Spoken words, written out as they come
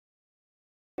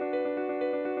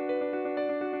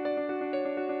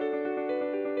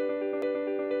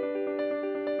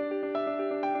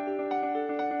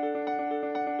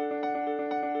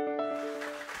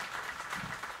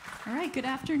right, good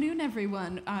afternoon,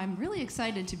 everyone. I'm really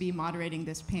excited to be moderating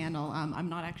this panel. I'm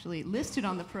not actually listed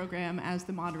on the program as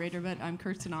the moderator, but I'm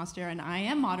Kirsten Auster, and I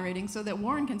am moderating so that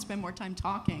Warren can spend more time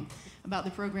talking about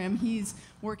the program he's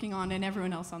working on, and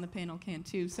everyone else on the panel can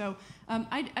too. So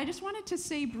I just wanted to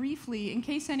say briefly, in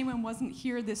case anyone wasn't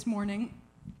here this morning,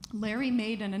 Larry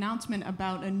made an announcement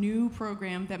about a new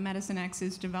program that Medicine X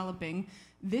is developing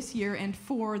this year and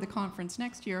for the conference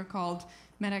next year called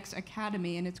MedX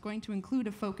Academy, and it's going to include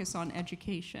a focus on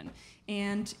education.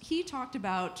 And he talked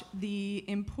about the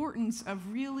importance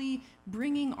of really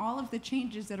bringing all of the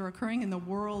changes that are occurring in the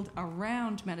world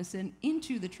around medicine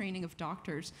into the training of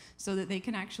doctors so that they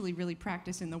can actually really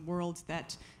practice in the world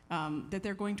that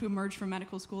they're going to emerge from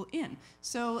medical school in.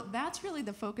 So that's really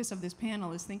the focus of this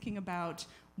panel, is thinking about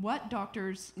what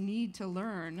doctors need to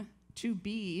learn to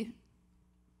be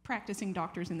practicing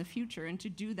doctors in the future, and to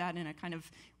do that in a kind of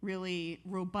really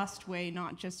robust way,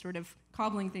 not just sort of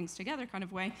cobbling things together kind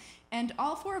of way. And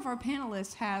all four of our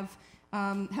panelists have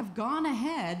gone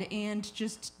ahead and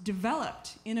just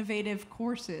developed innovative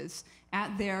courses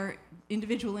at their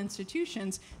individual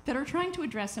institutions that are trying to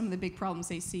address some of the big problems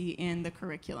they see in the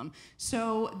curriculum.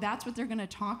 So that's what they're going to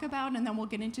talk about, and then we'll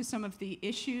get into some of the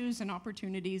issues and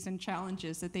opportunities and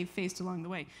challenges that they've faced along the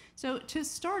way. So to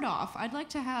start off, I'd like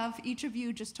to have each of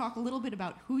you just talk a little bit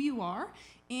about who you are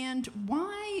and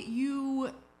why you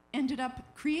ended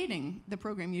up creating the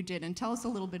program you did, and tell us a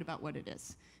little bit about what it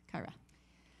is. Kyra.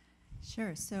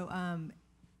 Sure. So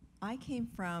I came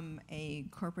from a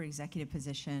corporate executive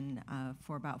position.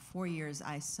 For about 4 years,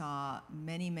 I saw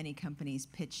many companies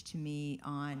pitch to me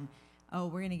on, oh,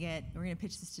 we're going to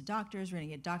pitch this to doctors. We're going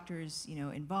to get doctors,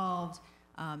 involved.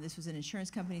 This was an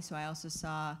insurance company, so I also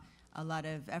saw a lot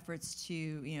of efforts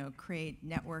to, create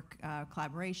network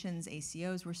collaborations.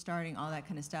 ACOs were starting, all that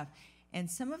kind of stuff. And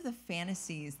some of the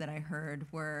fantasies that I heard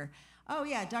were, oh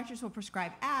yeah, doctors will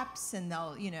prescribe apps, and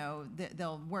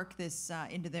they'll work this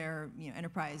into their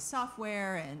enterprise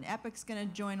software, and Epic's going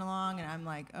to join along. And I'm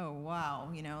like, oh wow,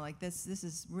 this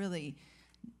is really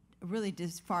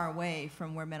just far away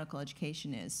from where medical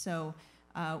education is. So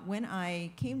when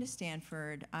I came to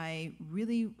Stanford, I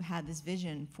really had this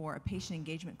vision for a patient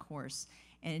engagement course.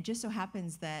 And it just so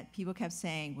happens that people kept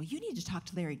saying, well, you need to talk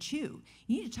to Larry Chu.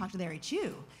 You need to talk to Larry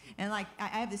Chu. And I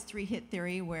have this 3-hit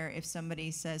theory where if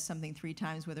somebody says something 3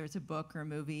 times, whether it's a book or a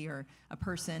movie or a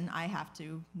person, I have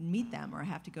to meet them or I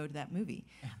have to go to that movie.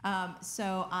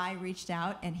 So I reached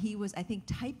out, and he was, I think,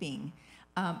 typing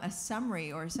a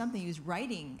summary or something. He was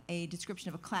writing a description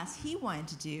of a class he wanted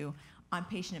to do on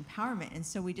patient empowerment. And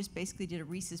so we just basically did a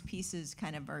Reese's Pieces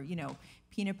kind of, or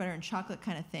peanut butter and chocolate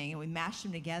kind of thing, and we mashed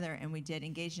them together, and we did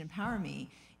Engage and Empower Me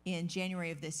in January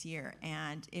of this year.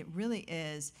 And it really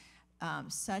is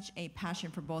such a passion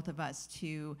for both of us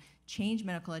to change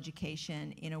medical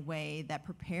education in a way that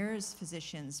prepares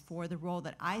physicians for the role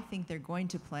that I think they're going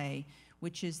to play,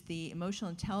 which is the emotional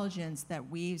intelligence that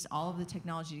weaves all of the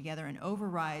technology together and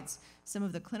overrides some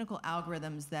of the clinical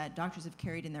algorithms that doctors have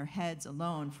carried in their heads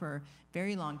alone for a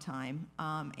very long time,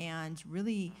 and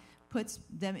really puts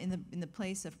them in the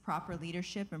place of proper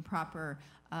leadership and proper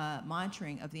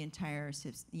monitoring of the entire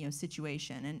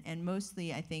situation. And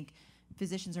mostly, I think,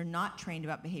 physicians are not trained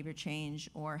about behavior change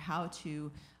or how to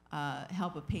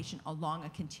help a patient along a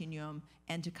continuum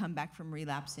and to come back from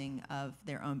relapsing of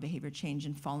their own behavior change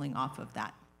and falling off of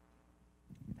that.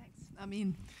 Thanks.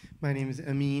 Amin. My name is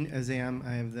Amin Azam.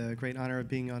 I have the great honor of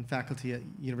being on faculty at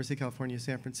University of California,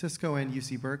 San Francisco, and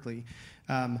UC Berkeley.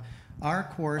 Our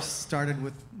course started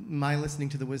with my listening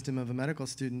to the wisdom of a medical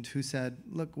student who said,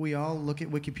 look, we all look at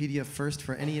Wikipedia first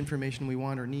for any information we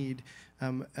want or need,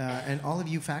 and all of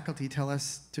you faculty tell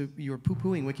us you're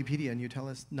poo-pooing Wikipedia and you tell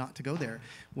us not to go there.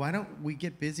 Why don't we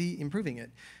get busy improving it?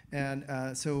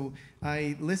 And so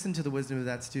I listened to the wisdom of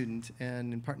that student,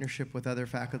 and in partnership with other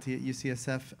faculty at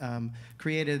UCSF,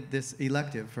 created this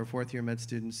elective for 4th-year med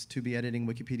students to be editing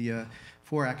Wikipedia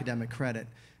for academic credit.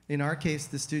 In our case,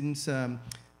 the students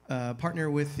partner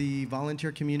with the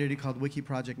volunteer community called Wiki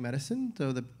Project Medicine,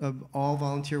 so the all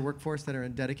volunteer workforce that are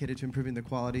dedicated to improving the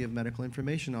quality of medical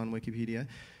information on Wikipedia.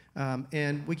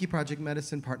 And Wiki Project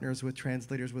Medicine partners with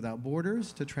Translators Without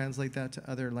Borders to translate that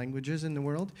to other languages in the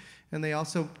world. And they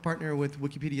also partner with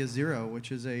Wikipedia Zero,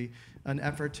 which is an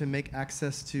effort to make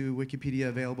access to Wikipedia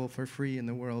available for free in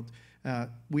the world.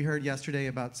 We heard yesterday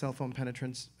about cell phone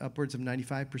penetrance, upwards of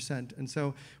 95%. And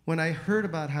so when I heard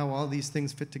about how all these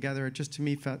things fit together, it just to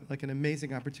me felt like an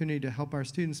amazing opportunity to help our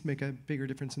students make a bigger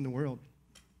difference in the world.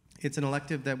 It's an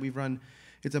elective that we've run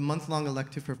It's a month-long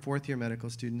elective for fourth-year medical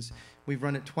students. We've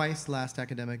run it twice last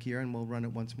academic year, and we'll run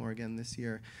it once more again this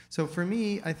year. So for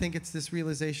me, I think it's this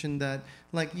realization that,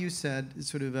 like you said,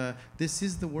 sort of this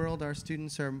is the world our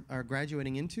students are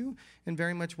graduating into, and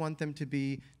very much want them to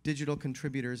be digital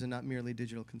contributors and not merely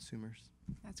digital consumers.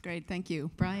 That's great. Thank you.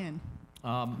 Brian.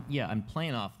 Yeah, I'm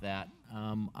playing off that.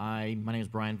 My name is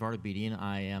Brian Vardabedian.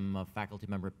 I am a faculty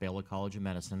member at Baylor College of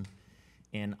Medicine,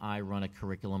 and I run a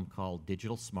curriculum called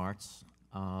Digital Smarts.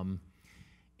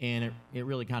 And it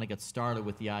really kind of got started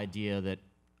with the idea that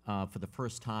for the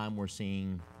first time we're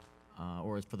seeing,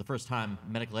 or for the first time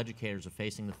medical educators are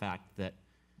facing the fact that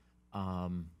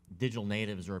digital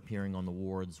natives are appearing on the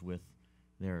wards with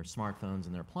their smartphones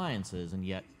and their appliances, and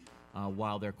yet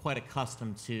while they're quite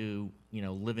accustomed to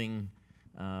living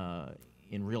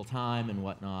in real time and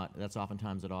whatnot, that's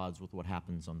oftentimes at odds with what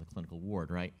happens on the clinical ward,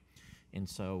 right? And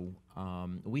so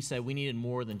we said we needed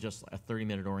more than just a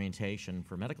 30-minute orientation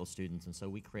for medical students, and so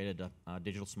we created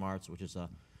Digital Smarts, which is a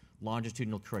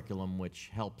longitudinal curriculum which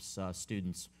helps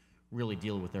students really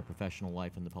deal with their professional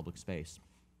life in the public space.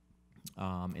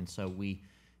 And so we,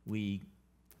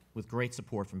 with great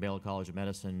support from Baylor College of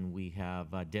Medicine, we have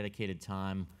dedicated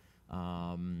time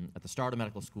at the start of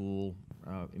medical school,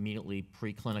 immediately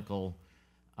preclinical,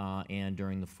 and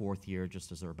during the fourth year,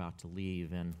 just as they're about to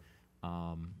leave. And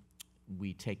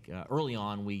we take, early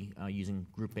on, using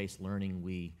group-based learning,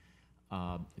 we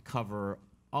cover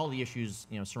all the issues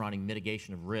surrounding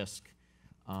mitigation of risk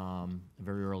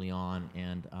very early on,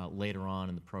 and later on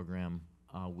in the program,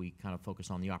 we kind of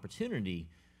focus on the opportunity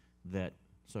that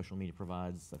social media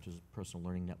provides, such as personal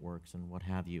learning networks and what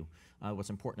have you. What's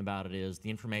important about it is the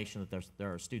information that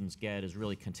our students get is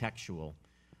really contextual.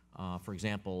 For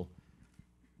example,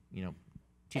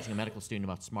 teaching a medical student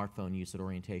about smartphone use at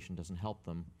orientation doesn't help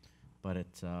them, but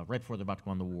right before they're about to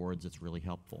go on the wards, it's really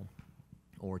helpful.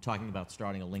 Or talking about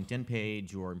starting a LinkedIn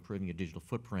page or improving a digital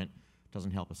footprint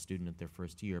doesn't help a student at their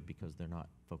first year because they're not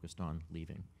focused on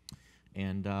leaving.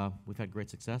 And we've had great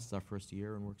success. It's our first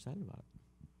year, and we're excited about it.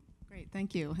 Great.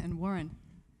 Thank you. And Warren.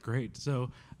 Great.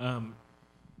 So I'm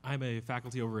a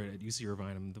faculty over at UC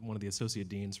Irvine. I'm one of the associate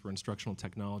deans for instructional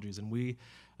technologies, and we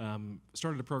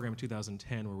started a program in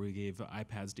 2010 where we gave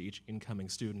iPads to each incoming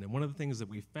student. And one of the things that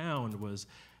we found was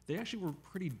they actually were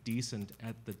pretty decent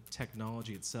at the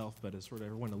technology itself, but as sort of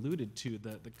everyone alluded to,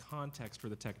 the context for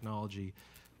the technology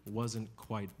wasn't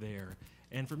quite there.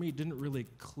 And for me, it didn't really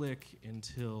click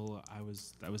until I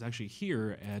was actually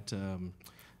here at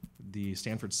the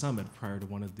Stanford Summit prior to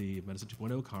one of the Medicine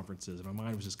 2.0 conferences, and my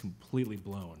mind was just completely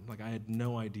blown. Like, I had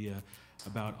no idea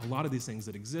about a lot of these things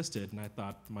that existed, and I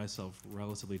thought myself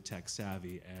relatively tech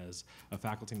savvy as a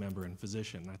faculty member and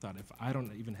physician. I thought, if I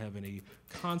don't even have any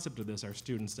concept of this, our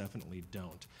students definitely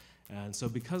don't. And so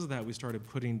because of that, we started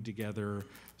putting together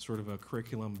sort of a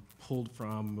curriculum pulled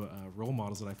from role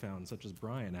models that I found, such as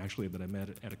Brian, actually, that I met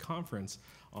at a conference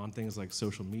on things like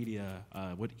social media,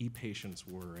 what e-patients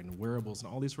were, and wearables,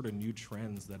 and all these sort of new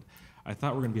trends that I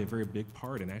thought were going to be a very big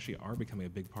part, and actually are becoming a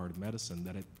big part of medicine,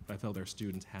 that I felt our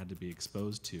students had to be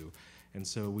exposed to. And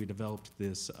so we developed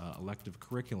this elective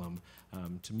curriculum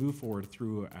to move forward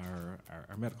through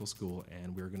our medical school,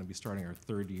 and we're going to be starting our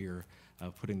third year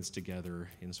of putting this together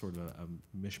in sort of a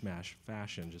mishmash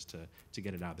fashion, just to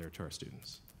get it out there to our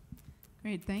students.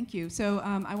 Great, thank you. So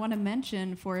I want to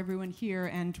mention for everyone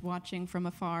here and watching from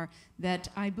afar that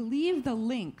I believe the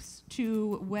links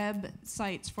to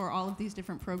websites for all of these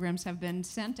different programs have been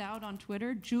sent out on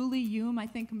Twitter. Julie Hume, I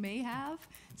think, may have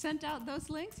sent out those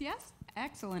links, yes?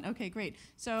 Excellent. Okay, great.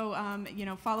 So,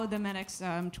 follow the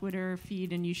MedX Twitter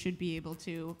feed, and you should be able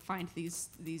to find these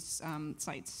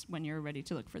sites when you're ready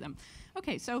to look for them.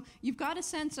 Okay, so you've got a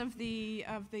sense of the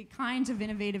kinds of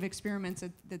innovative experiments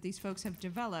that these folks have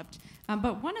developed.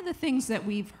 But one of the things that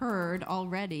we've heard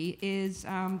already is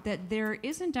that there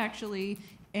isn't actually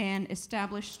an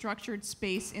established structured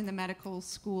space in the medical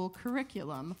school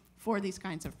curriculum for these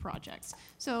kinds of projects.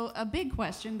 So a big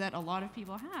question that a lot of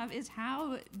people have is,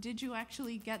 how did you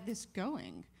actually get this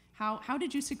going? How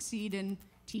did you succeed in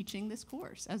teaching this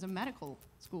course as a medical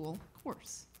school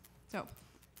course? So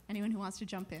anyone who wants to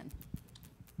jump in?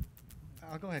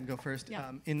 I'll go ahead and go first.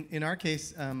 Yeah. In our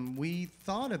case, we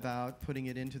thought about putting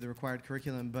it into the required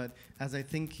curriculum, but as I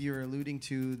think you're alluding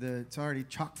to, it's already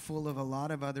chock full of a lot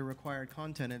of other required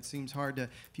content. It seems hard to,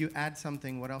 if you add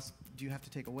something, what else do you have to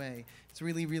take away? It's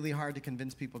really, really hard to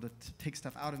convince people to take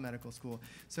stuff out of medical school.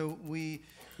 So we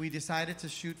decided to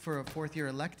shoot for a fourth-year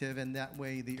elective, and that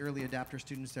way the early adapter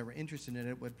students that were interested in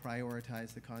it would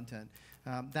prioritize the content.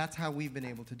 That's how we've been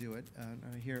able to do it.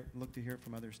 I look to hear it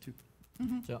from others too.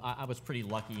 So I was pretty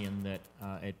lucky in that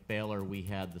at Baylor we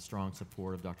had the strong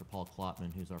support of Dr. Paul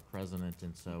Klotman, who's our president,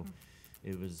 and so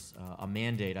it was a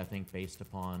mandate, I think, based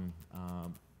upon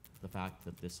the fact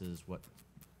that this is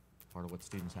part of what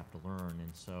students have to learn,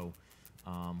 and so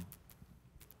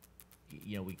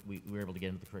you know, we were able to get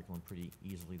into the curriculum pretty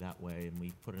easily that way, and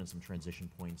we put in some transition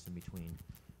points in between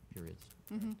periods.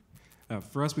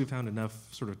 For us, we found enough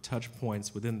sort of touch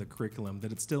points within the curriculum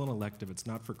that it's still an elective. It's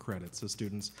not for credit, so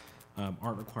students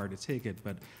aren't required to take it,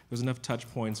 but there's enough touch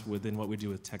points within what we do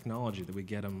with technology that we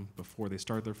get them before they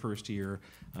start their first year,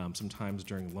 sometimes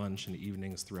during lunch and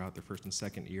evenings throughout their first and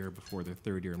second year, before their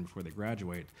third year and before they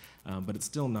graduate. But it's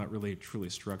still not really truly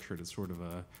structured. It's sort of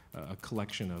a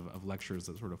collection of lectures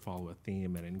that sort of follow a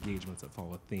theme and engagements that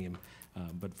follow a theme.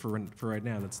 But for right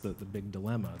now, that's the big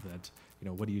dilemma that, you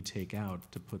know, what do you take out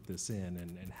to put this in,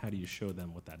 and how do you show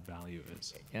them what that value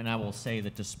is? And I will say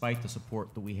that despite the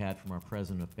support that we had from our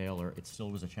president of Baylor, it still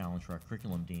was a challenge for our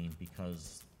curriculum dean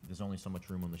because there's only so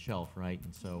much room on the shelf, right?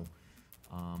 And so,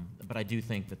 but I do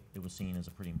think that it was seen as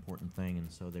a pretty important thing,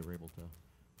 and so they were able to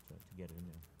get it in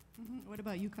there. What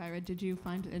about you, Kyra? Did you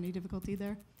find any difficulty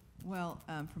there? Well,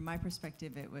 from my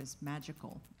perspective, it was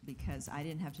magical because I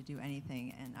didn't have to do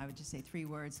anything, and I would just say 3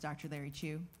 words, Dr. Larry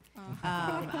Chu.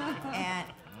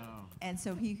 And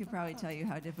so he could probably tell you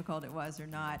how difficult it was or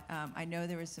not. I know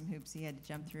there was some hoops he had to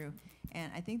jump through.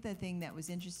 And I think the thing that was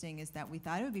interesting is that we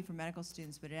thought it would be for medical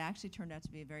students, but it actually turned out to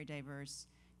be a very diverse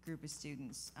group of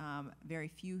students, very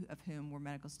few of whom were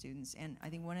medical students. And I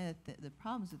think one of the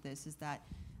problems with this is that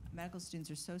medical students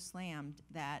are so slammed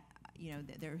that, you know,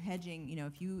 they're hedging. You know,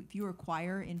 if you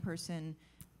require in-person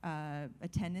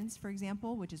attendance, for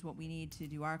example, which is what we need to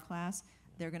do our class,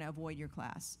 they're going to avoid your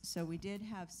class. So we did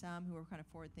have some who were kind of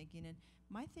forward-thinking. And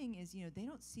my thing is, you know, they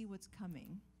don't see what's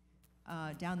coming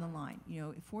down the line. You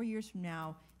know, 4 years from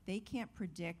now, they can't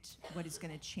predict what is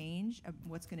going to change,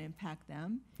 what's going to impact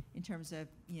them in terms of,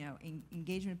 you know,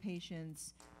 engagement of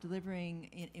patients, delivering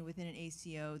within an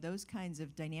ACO, those kinds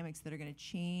of dynamics that are going to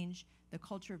change the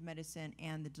culture of medicine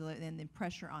and the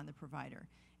pressure on the provider.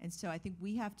 And so I think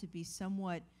we have to be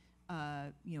somewhat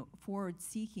you know,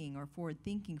 forward-seeking or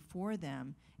forward-thinking for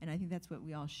them, and I think that's what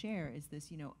we all share is this,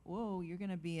 you know, whoa, you're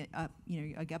going to be up,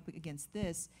 you know, up against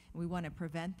this, and we want to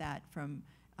prevent that from,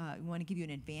 we want to give you an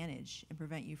advantage and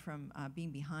prevent you from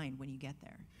being behind when you get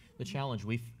there. The challenge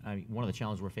one of the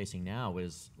challenges we're facing now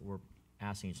is we're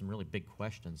asking some really big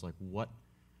questions, like what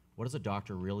does a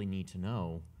doctor really need to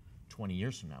know 20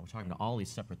 years from now? We're talking about all these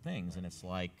separate things, and it's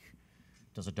like,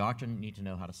 does a doctor need to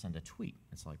know how to send a tweet?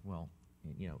 It's like, well,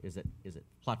 you know, is it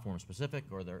platform specific,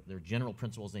 or there are general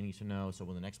principles they need to know, so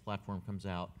when the next platform comes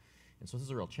out. And so this is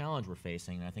a real challenge we're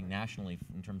facing, and I think nationally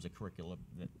in terms of curricula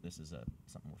that this is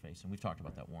something we're facing. We've talked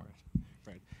about that, Warren.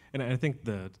 Right. And I think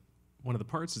that one of the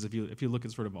parts is if you look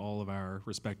at sort of all of our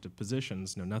respective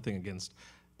positions, you know, nothing against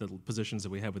the positions that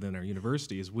we have within our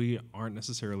universities, we aren't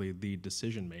necessarily the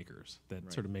decision makers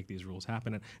that sort of make these rules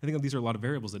happen. And I think these are a lot of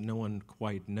variables that no one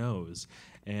quite knows.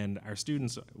 And our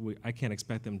students, I can't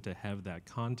expect them to have that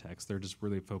context. They're just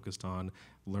really focused on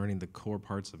learning the core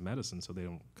parts of medicine so they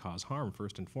don't cause harm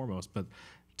first and foremost. But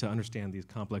to understand these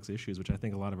complex issues, which I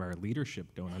think a lot of our leadership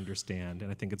don't understand, and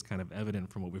I think it's kind of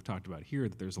evident from what we've talked about here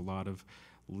that there's a lot of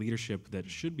leadership that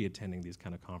should be attending these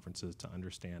kind of conferences to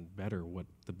understand better what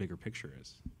the bigger picture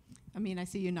is. I mean, I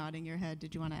see you nodding your head.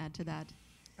 Did you want to add to that?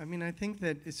 I mean, I think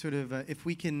that it's sort of, if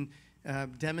we can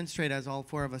demonstrate, as all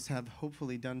 4 of us have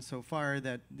hopefully done so far,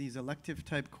 that these elective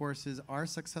type courses are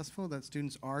successful, that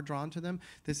students are drawn to them.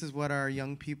 This is what our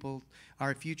young people,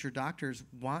 our future doctors,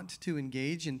 want to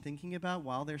engage in thinking about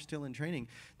while they're still in training.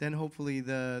 Then hopefully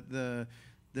the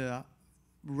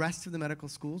rest of the medical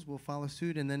schools will follow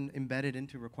suit and then embed it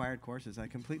into required courses. I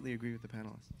completely agree with the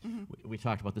panelists. Mm-hmm. We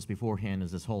talked about this beforehand,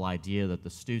 is this whole idea that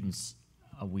the students,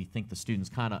 we think the students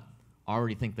kind of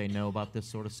already think they know about this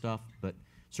sort of stuff, but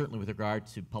certainly with regard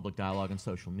to public dialogue and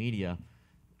social media,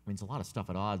 I mean, it's a lot of stuff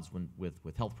at odds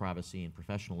with health privacy and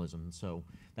professionalism. And so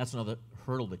that's another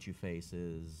hurdle that you face,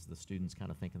 is the students kind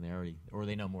of thinking they already, or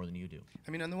they know more than you do. I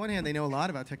mean, on the one hand, they know a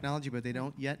lot about technology, but they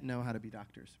don't yet know how to be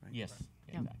doctors, right? Yes.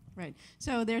 Yeah, Exactly. right.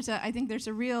 So I think there's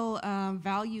a real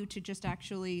value to just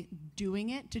actually doing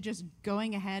it, to just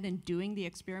going ahead and doing the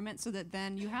experiment, so that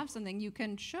then you have something you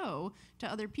can show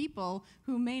to other people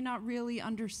who may not really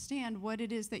understand what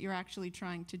it is that you're actually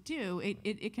trying to do.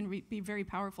 It can be very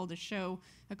powerful to show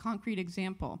a concrete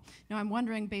example. Now, I'm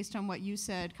wondering, based on what you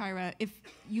said, Kyra, if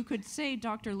you could say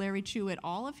Dr. Larry Chu at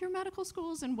all of your medical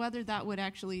schools, and whether that would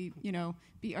actually, you know,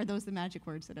 are those the magic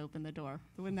words that open the door?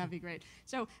 Wouldn't that be great?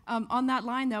 So on that that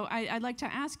line, though, I'd like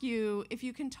to ask you if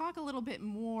you can talk a little bit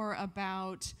more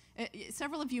about,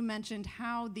 several of you mentioned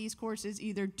how these courses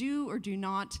either do or do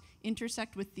not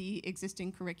intersect with the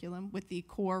existing curriculum, with the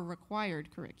core required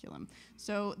curriculum.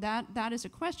 So that is a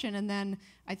question, and then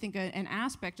I think an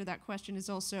aspect of that question is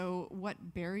also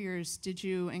what barriers did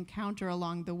you encounter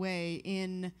along the way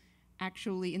in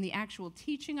the actual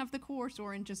teaching of the course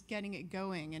or in just getting it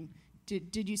going? And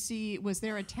did you see, was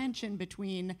there a tension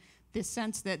between this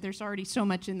sense that there's already so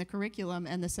much in the curriculum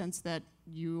and the sense that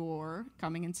you're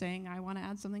coming and saying, I want to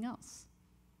add something else?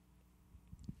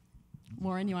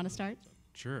 Warren, you want to start?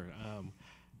 Sure.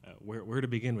 Where to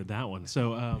begin with that one?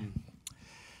 So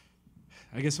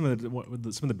I guess some of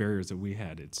the barriers that we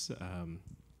had, it's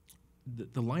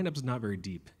the lineup is not very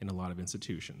deep in a lot of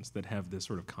institutions that have this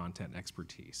sort of content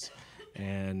expertise.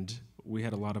 And we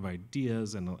had a lot of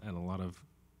ideas and a lot of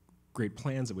great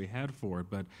plans that we had for it,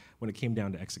 but when it came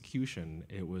down to execution,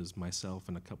 it was myself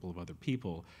and a couple of other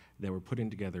people that were putting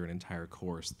together an entire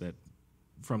course that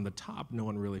from the top, no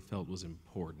one really felt was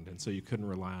important. And so you couldn't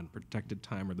rely on protected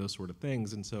time or those sort of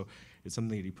things. And so it's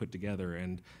something that you put together.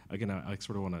 And again, I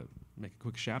sort of want to make a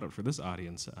quick shout out for this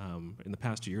audience. In the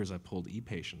past 2 years, I pulled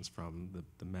e-patients from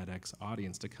the MedX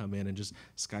audience to come in and just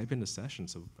Skype into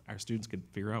sessions so our students could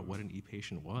figure out what an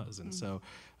e-patient was. And so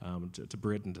to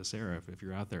Britt and to Sarah, if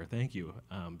you're out there, thank you,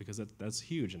 because that's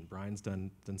huge. And Brian's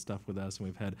done stuff with us, and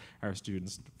we've had our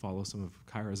students follow some of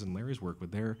Kyra's and Larry's work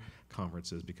with their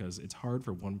conferences, because it's hard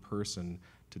for one person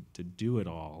to do it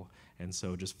all. And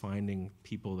so just finding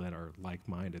people that are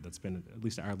like-minded, that's been at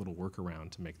least our little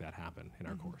workaround to make that happen in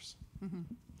our course.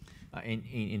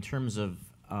 In terms of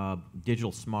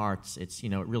digital smarts, it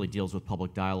really deals with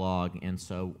public dialogue, and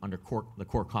so under the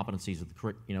core competencies of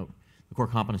the core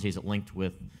competencies it linked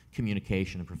with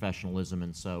communication and professionalism,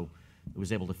 and so it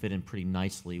was able to fit in pretty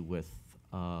nicely with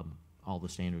all the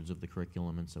standards of the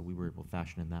curriculum, and so we were able to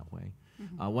fashion in that way.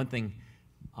 One thing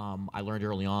I learned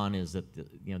early on is that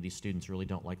these students really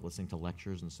don't like listening to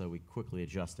lectures, and so we quickly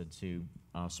adjusted to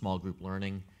small group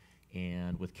learning,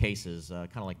 and with cases, kind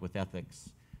of like with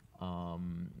ethics,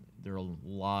 there are a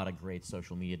lot of great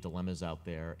social media dilemmas out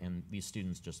there, and these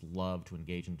students just love to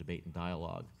engage in debate and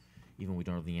dialogue. Even when we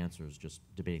don't have the answers, just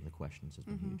debating the questions has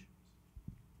been huge.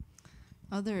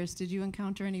 Others, did you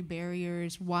encounter any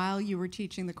barriers while you were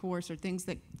teaching the course, or things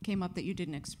that came up that you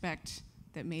didn't expect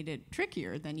that made it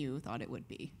trickier than you thought it would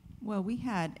be? Well, we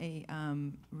had a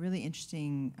really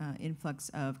interesting influx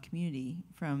of community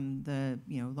from the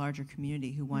larger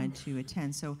community who wanted to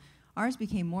attend. So ours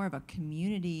became more of a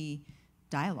community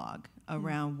dialogue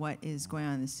around what is going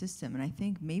on in the system. And I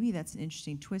think maybe that's an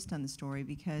interesting twist on the story,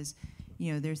 because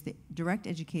there's the direct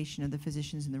education of the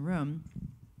physicians in the room,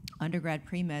 undergrad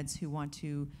pre-meds who want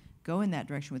to go in that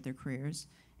direction with their careers,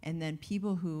 and then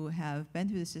people who have been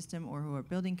through the system or who are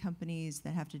building companies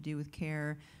that have to do with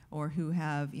care, or who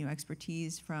have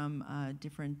expertise from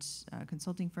different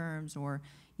consulting firms, or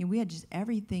we had just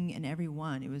everything and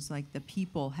everyone. It was like the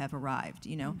people have arrived,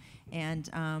 and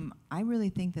I really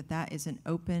think that is an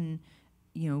open,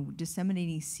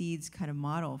 disseminating seeds kind of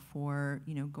model for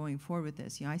going forward with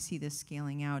this. I see this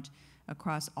scaling out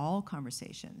across all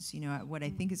conversations. What I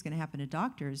think is going to happen to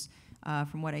doctors,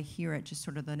 from what I hear at just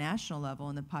sort of the national level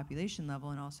and the population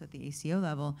level and also at the ACO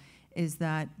level, is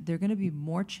that they're going to be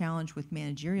more challenged with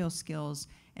managerial skills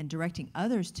and directing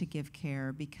others to give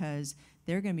care, because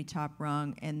they're going to be top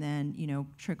rung, and then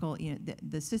trickle.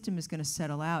 The system is going to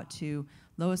settle out to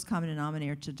lowest common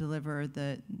denominator to deliver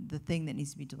the thing that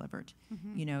needs to be delivered.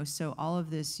 So all of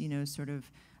this sort of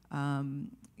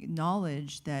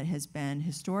knowledge that has been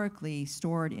historically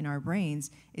stored in our brains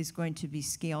is going to be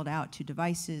scaled out to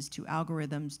devices, to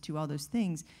algorithms, to all those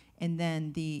things, and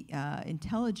then the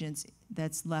intelligence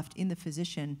that's left in the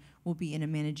physician will be in a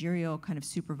managerial kind of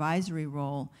supervisory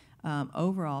role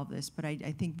over all of this. But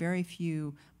I think very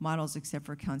few models, except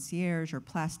for concierge or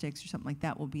plastics or something like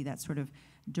that, will be that sort of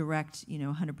direct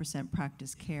 100%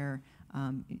 practice care.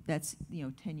 That's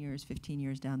 10 years, 15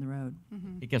 years down the road.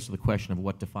 It gets to the question of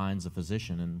what defines a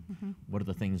physician, and what are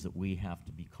the things that we have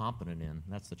to be competent in.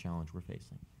 That's the challenge we're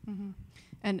facing.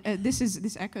 And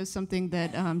this echoes something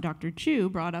that Dr. Chu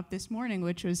brought up this morning,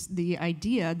 which was the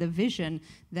idea, the vision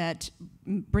that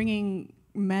bringing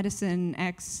Medicine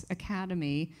X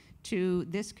Academy to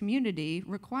this community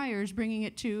requires bringing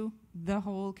it to the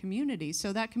whole community.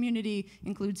 So that community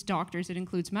includes doctors, it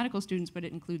includes medical students, but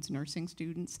it includes nursing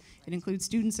students, it includes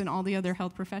students in all the other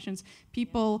health professions,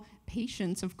 people,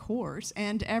 patients, of course,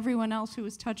 and everyone else who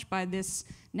is touched by this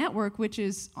network, which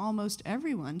is almost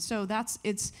everyone. So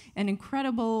it's an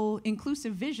incredible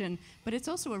inclusive vision, but it's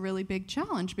also a really big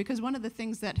challenge, because one of the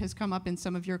things that has come up in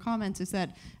some of your comments is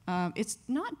that it's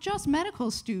not just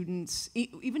medical students,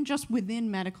 even just within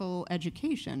medical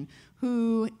education,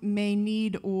 who may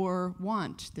need or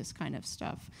want this kind of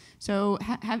stuff. So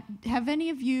have any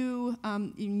of you,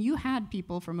 you had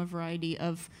people from a variety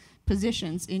of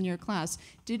positions in your class.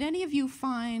 Did any of you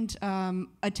find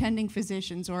attending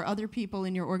physicians or other people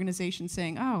in your organization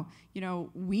saying, oh,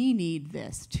 we need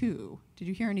this too? Did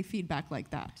you hear any feedback like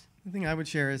that? The thing I would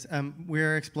share is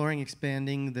we're exploring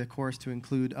expanding the course to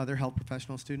include other health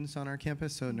professional students on our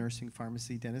campus, so nursing,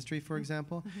 pharmacy, dentistry, for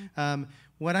example.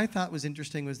 What I thought was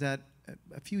interesting was that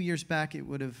a few years back,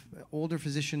 older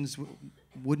physicians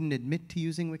wouldn't admit to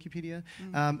using Wikipedia,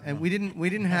 and we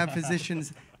didn't have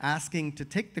physicians asking to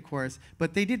take the course,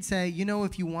 but they did say,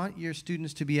 if you want your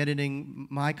students to be editing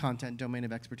my content domain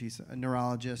of expertise, a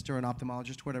neurologist or an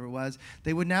ophthalmologist, whatever it was,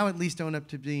 they would now at least own up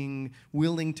to being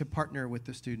willing to partner with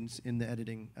the students in the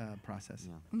editing process.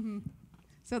 Yeah.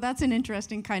 So that's an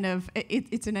interesting kind of,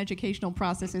 it's an educational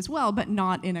process as well, but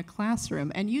not in a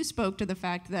classroom. And you spoke to the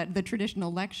fact that the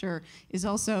traditional lecture is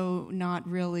also not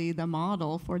really the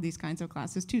model for these kinds of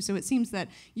classes too. So it seems that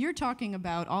you're talking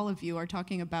about, all of you are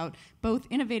talking about both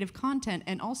innovative content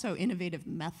and also innovative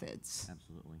methods.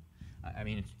 Absolutely. I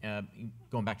mean,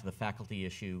 going back to the faculty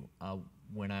issue,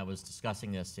 when I was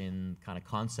discussing this in kind of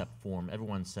concept form,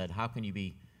 everyone said, how can you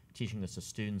be teaching this to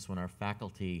students when our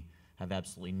faculty have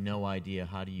absolutely no idea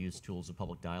how to use tools of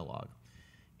public dialogue?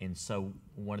 And so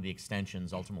one of the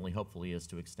extensions, ultimately, hopefully, is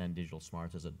to extend digital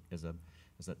smarts as a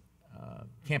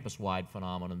campus-wide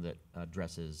phenomenon that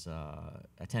addresses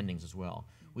attendings as well.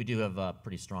 We do have a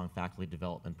pretty strong faculty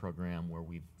development program where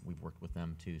we've worked with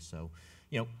them too. So,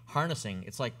 harnessing,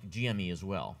 it's like GME as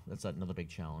well. That's another big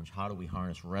challenge. How do we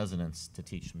harness residents to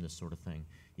teach them this sort of thing?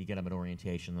 You get them at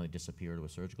orientation, and they disappear to a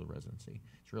surgical residency.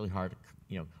 It's really hard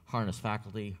to, harness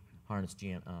faculty, harness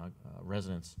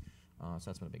residents. So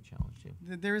that's been a big challenge too.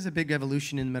 There is a big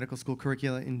evolution in medical school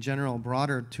curricula in general,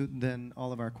 broader than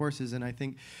all of our courses, and I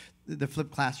think the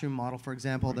flipped classroom model, for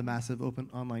example, the massive open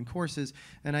online courses,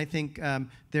 and I think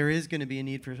there is going to be a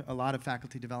need for a lot of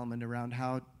faculty development around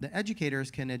how the educators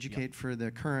can educate for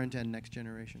the current and next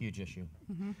generation. Huge issue.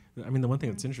 I mean, the one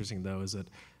thing that's interesting though is that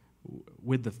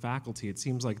with the faculty, it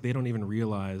seems like they don't even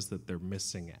realize that they're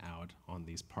missing out on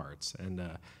these parts. And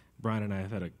Brian and I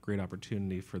have had a great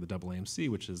opportunity for the AAMC,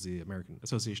 which is the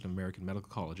Association of American Medical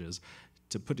Colleges,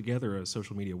 to put together a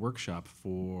social media workshop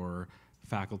for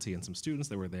faculty and some students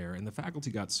that were there. And the faculty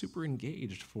got super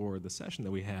engaged for the session that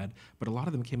we had, but a lot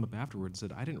of them came up afterwards and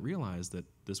said, I didn't realize that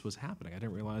this was happening. I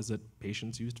didn't realize that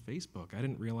patients used Facebook. I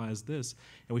didn't realize this.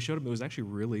 And we showed them it was actually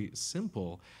really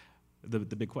simple. The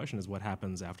big question is what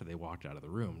happens after they walked out of the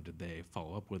room. Did they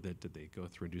follow up with it? Did they go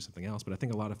through and do something else? But I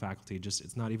think a lot of faculty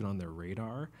it's not even on their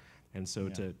radar. And so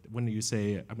when you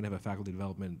say, I'm going to have a faculty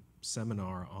development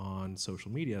seminar on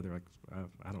social media, they're like,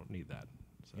 I don't need that.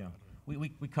 So, yeah.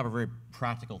 We cover very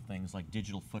practical things like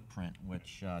digital footprint,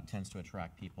 which tends to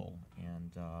attract people.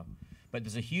 And but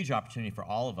there's a huge opportunity for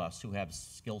all of us who have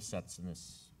skill sets in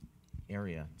this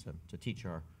area to teach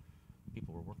our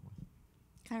people we're working with.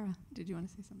 Kyra, did you want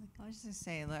to say something? I was just going to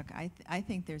say, look, I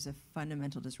think there's a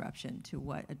fundamental disruption to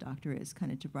what a doctor is,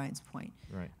 kind of to Brian's point.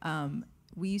 Right.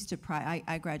 We used to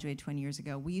I graduated 20 years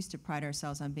ago. We used to pride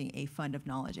ourselves on being a fund of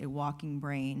knowledge, a walking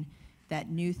brain that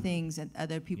knew things that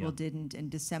other people didn't and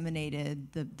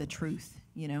disseminated the truth,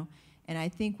 And I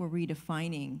think we're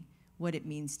redefining what it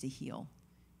means to heal.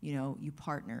 You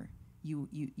partner,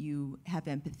 you have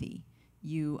empathy,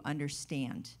 you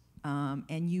understand.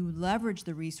 And you leverage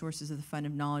the resources of the fund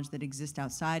of knowledge that exist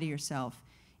outside of yourself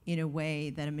in a way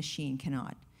that a machine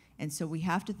cannot. And so we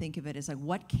have to think of it as like,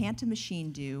 what can't a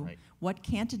machine do? Right. What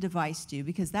can't a device do?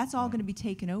 Because that's all going to be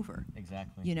taken over.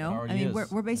 Exactly. I mean,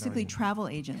 we're basically travel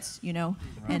agents, Right.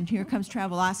 And here comes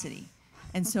Travelocity.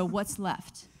 And so what's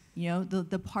left?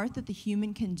 The part that the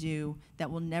human can do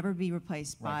that will never be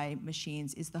replaced by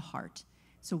machines is the heart.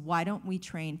 So why don't we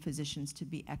train physicians to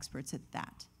be experts at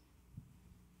that?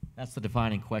 That's the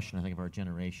defining question, I think, of our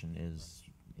generation is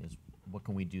what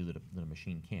can we do that a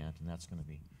machine can't, and that's going to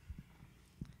be.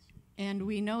 And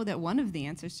we know that one of the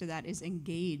answers to that is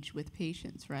engage with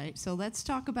patients, right? So let's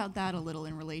talk about that a little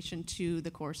in relation to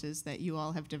the courses that you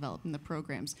all have developed in the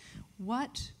programs.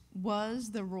 What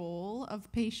was the role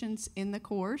of patients in the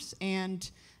course, and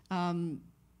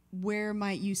where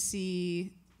might you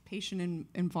see patient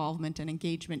involvement and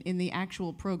engagement in the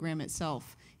actual program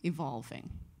itself evolving?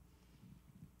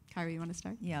 Kyra, you want to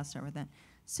start? Yeah, I'll start with that.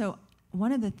 So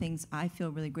one of the things I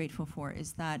feel really grateful for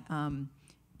is that,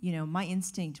 you know, my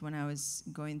instinct when I was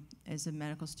going as a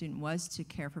medical student was to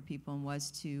care for people and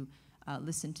was to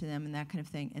listen to them and that kind of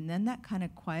thing. And then that kind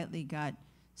of quietly got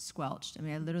squelched. I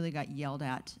mean, I literally got yelled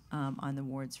at on the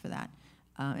wards for that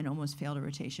and almost failed a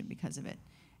rotation because of it.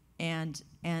 And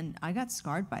I got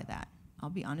scarred by that. I'll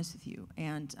be honest with you.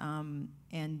 And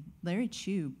Larry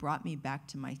Chu brought me back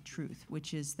to my truth,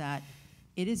 which is that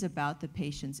it is about the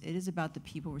patients. It is about the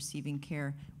people receiving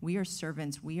care. We are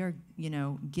servants. We are, you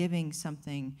know, giving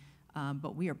something,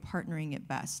 but we are partnering at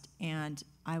best. And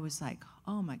I was like,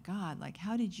 oh my God, like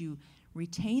how did you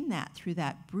retain that through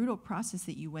that brutal process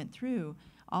that you went through,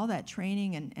 all that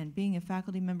training and being a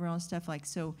faculty member and all that stuff? Like,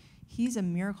 so he's a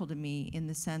miracle to me in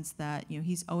the sense that, you know,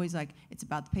 he's always like, it's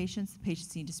about the patients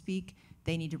need to speak,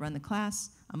 they need to run the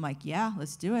class. I'm like, yeah,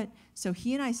 let's do it. So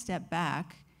he and I stepped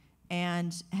back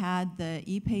and had the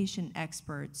e-patient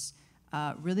experts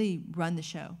really run the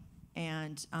show.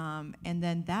 And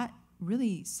then that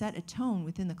really set a tone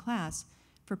within the class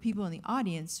for people in the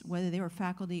audience, whether they were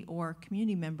faculty or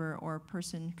community member or a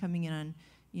person coming in on,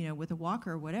 you know, with a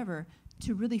walker or whatever,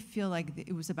 to really feel like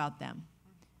it was about them,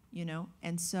 you know?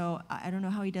 And so I don't know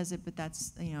how he does it, but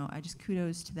that's, you know, I just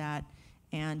kudos to that.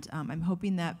 And I'm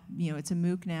hoping that, you know, it's a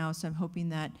MOOC now, so I'm hoping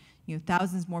that, you know,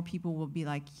 thousands more people will be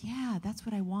like, yeah, that's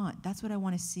what I want. That's what I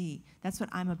want to see. That's what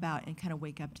I'm about, and kind of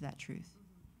wake up to that truth.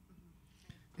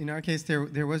 In our case,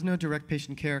 there was no direct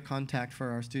patient care contact for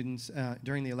our students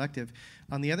during the elective.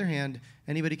 On the other hand,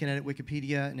 anybody can edit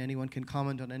Wikipedia and anyone can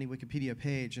comment on any Wikipedia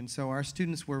page. And so our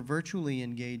students were virtually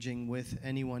engaging with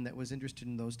anyone that was interested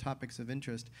in those topics of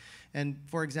interest. And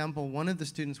for example, one of the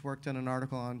students worked on an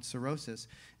article on cirrhosis.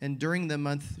 And during the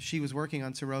month she was working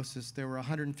on cirrhosis, there were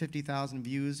 150,000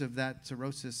 views of that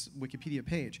cirrhosis Wikipedia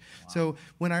page. Wow. So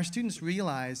when our students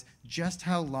realize just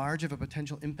how large of a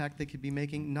potential impact they could be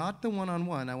making, not the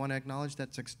one-on-one, I want to acknowledge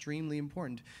that's extremely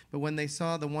important, but when they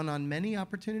saw the one-on-many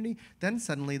opportunity, then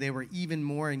suddenly they were even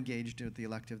more engaged with the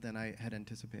elective than I had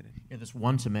anticipated. Yeah, this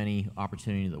one-to-many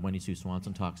opportunity that Wendy Sue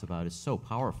Swanson talks about is so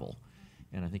powerful,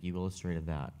 and I think you illustrated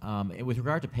that. With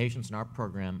regard to patients in our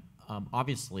program,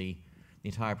 obviously the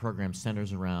entire program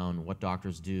centers around what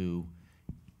doctors do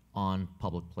on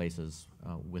public places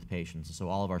with patients. So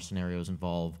all of our scenarios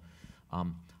involve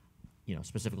you know,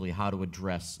 specifically how to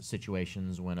address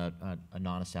situations when a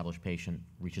non-established patient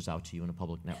reaches out to you in a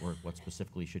public network. What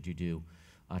specifically should you do?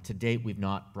 To date, we've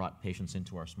not brought patients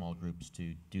into our small groups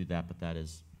to do that, but that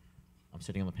is, I'm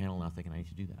sitting on the panel now thinking I need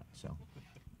to do that. So,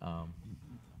 yeah.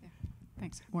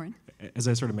 Thanks, Warren. As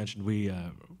I sort of mentioned, we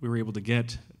were able to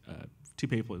get two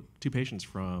patients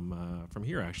from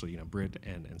here, actually, you know, Britt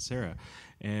and Sarah,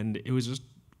 and it was just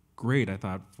great. I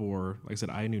thought like I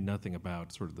said, I knew nothing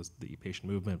about sort of the patient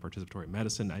movement, participatory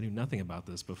medicine. I knew nothing about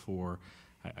this before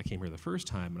I came here the first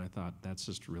time, and I thought that's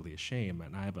just really a shame.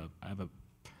 And I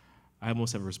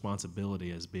almost have a responsibility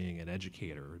as being an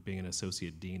educator, or being an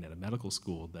associate dean at a medical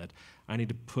school, that I need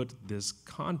to put this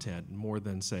content more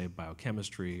than, say,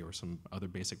 biochemistry or some other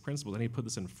basic principles. I need to put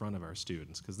this in front of our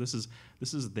students, because this is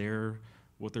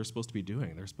what they're supposed to be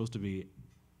doing. They're supposed to be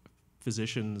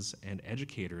physicians and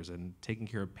educators and taking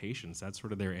care of patients. That's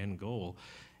sort of their end goal.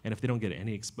 And if they don't get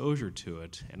any exposure to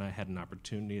it, and I had an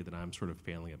opportunity, then I'm sort of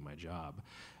failing at my job.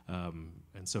 And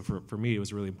so for me, it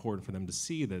was really important for them to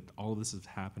see that all of this is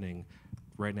happening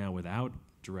right now without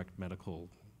direct medical,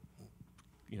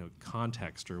 you know,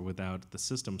 context, or without the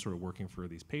system sort of working for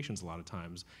these patients a lot of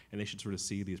times, and they should sort of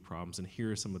see these problems and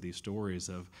hear some of these stories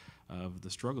of the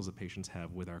struggles that patients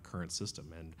have with our current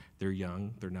system. And they're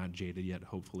young, they're not jaded yet,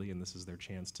 hopefully, and this is their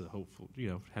chance to hopefully, you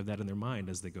know, have that in their mind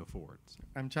as they go forward. So.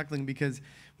 I'm chuckling because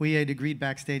we had agreed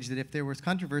backstage that if there was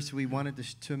controversy, we wanted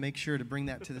to make sure to bring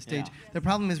that to the stage. Yeah. The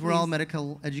problem is we're all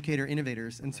medical educator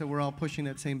innovators, and so we're all pushing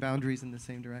that same boundaries in the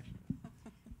same direction.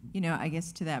 You know, I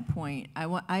guess to that point,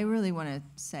 I really want to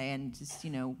say, and just, you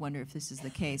know, wonder if this is the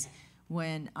case.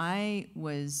 When I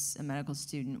was a medical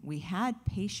student, we had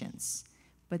patients,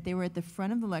 but they were at the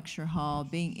front of the lecture hall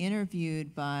being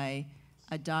interviewed by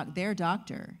their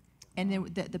doctor. And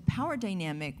the power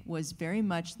dynamic was very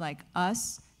much like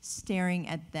us staring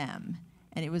at them.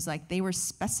 And it was like they were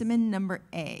specimen number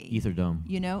A. Ether dome.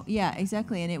 You know? Yeah,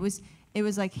 exactly. And it was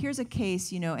like, here's a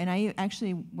case, you know, and I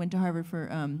actually went to Harvard for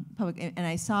public, and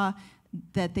I saw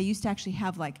that they used to actually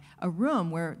have like a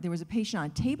room where there was a patient on a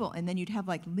table, and then you'd have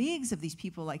like leagues of these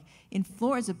people like in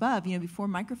floors above, you know, before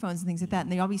microphones and things like that, and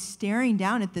they'd all be staring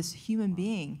down at this human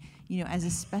being, you know, as a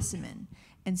specimen.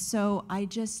 And so I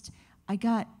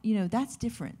got, you know, that's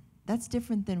different. That's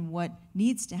different than what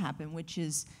needs to happen, which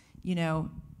is, you know,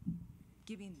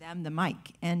 giving them the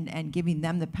mic and giving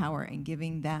them the power and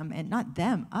giving them, and not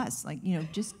them, us, like, you know,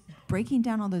 just breaking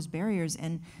down all those barriers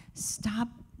and stop,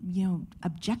 you know,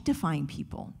 objectifying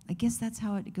people. I guess that's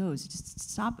how it goes. Just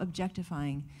stop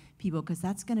objectifying people, because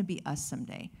that's going to be us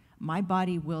someday. My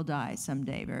body will die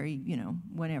someday, very, you know,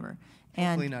 whatever.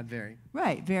 Hopefully not very.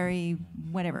 Right, very,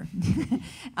 whatever.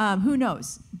 Who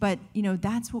knows? But, you know,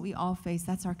 that's what we all face.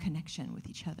 That's our connection with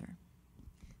each other.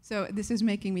 So this is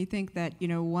making me think that, you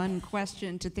know, one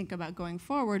question to think about going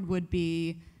forward would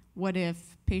be, what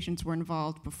if patients were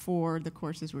involved before the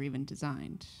courses were even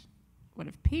designed? What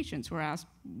if patients were asked,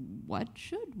 what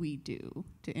should we do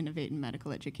to innovate in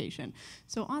medical education?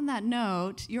 So on that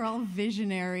note, you're all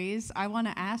visionaries. I want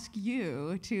to ask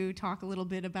you to talk a little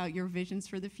bit about your visions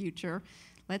for the future.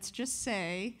 Let's just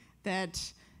say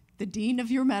that the dean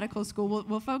of your medical school,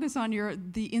 we'll focus on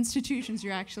the institutions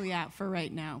you're actually at for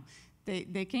right now.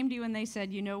 They came to you and they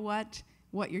said, you know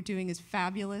what you're doing is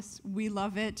fabulous. We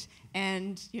love it.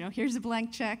 And, you know, here's a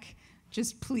blank check.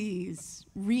 Just please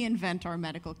reinvent our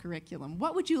medical curriculum.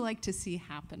 What would you like to see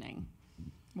happening?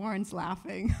 Warren's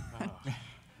laughing.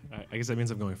 I guess that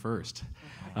means I'm going first.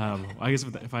 I guess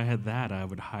if I had that, I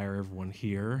would hire everyone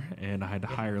here, and I had to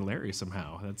hire Larry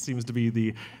somehow. That seems to be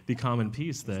the common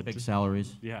piece. That Big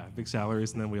salaries. Yeah, big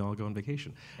salaries, and then we all go on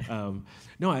vacation.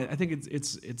 No, I think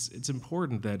it's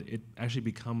important that it actually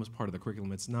becomes part of the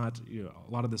curriculum. It's not, you know,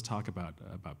 a lot of this talk about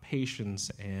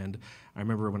patients, and I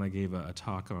remember when I gave a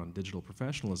talk on digital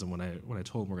professionalism, when I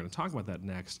told them we're going to talk about that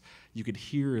next, you could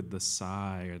hear the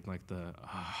sigh and like the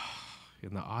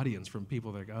in the audience from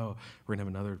people that are like, oh, we're gonna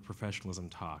have another professionalism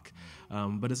talk.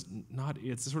 But it's not,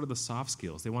 it's sort of the soft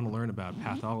skills. They want to learn about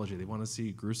pathology. They want to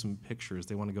see gruesome pictures.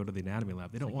 They want to go to the anatomy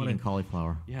lab. They don't want to eating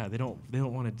cauliflower. Yeah, they don't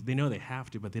want to, they know they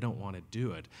have to, but they don't want to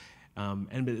do it.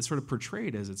 And it's sort of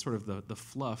portrayed as it's sort of the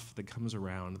fluff that comes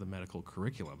around the medical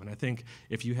curriculum. And I think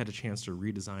if you had a chance to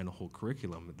redesign a whole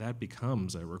curriculum, that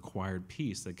becomes a required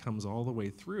piece that comes all the way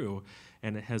through,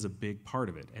 and it has a big part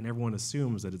of it. And everyone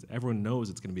assumes that everyone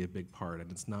knows it's going to be a big part, and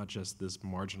it's not just this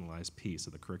marginalized piece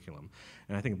of the curriculum.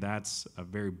 And I think that's a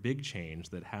very big change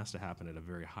that has to happen at a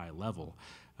very high level.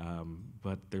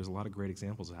 But there's a lot of great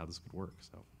examples of how this could work.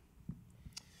 So,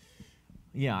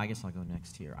 yeah, I guess I'll go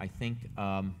next here. I think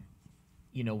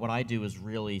you know, what I do is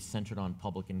really centered on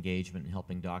public engagement and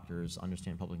helping doctors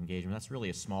understand public engagement. That's really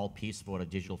a small piece of what a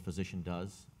digital physician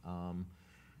does.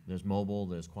 There's mobile,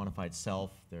 there's quantified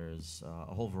self, there's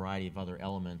a whole variety of other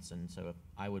elements, and so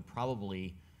I would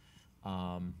probably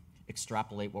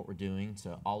extrapolate what we're doing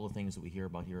to all the things that we hear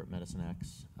about here at Medicine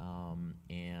X,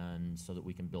 and so that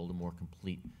we can build a more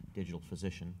complete digital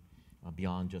physician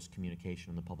beyond just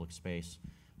communication in the public space.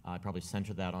 I'd probably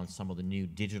center that on some of the new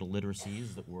digital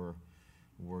literacies that we're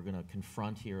going to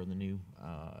confront here in the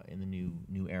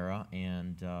new era,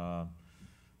 and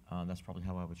that's probably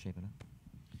how I would shape it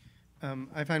up.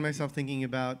 I find myself thinking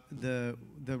about the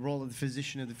role of the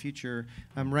physician of the future.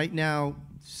 Right now,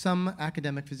 some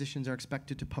academic physicians are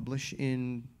expected to publish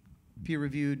in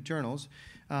peer-reviewed journals,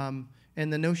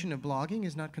 and the notion of blogging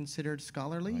is not considered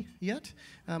scholarly yet.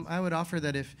 I would offer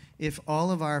that if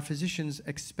all of our physicians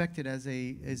expected as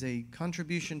a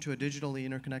contribution to a digitally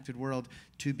interconnected world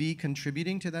to be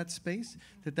contributing to that space,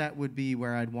 that would be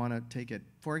where I'd want to take it.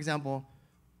 For example,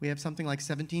 we have something like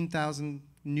 17,000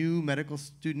 new medical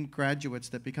student graduates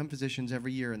that become physicians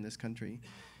every year in this country.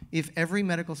 If every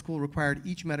medical school required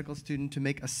each medical student to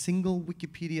make a single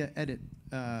Wikipedia edit,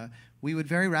 we would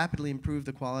very rapidly improve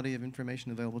the quality of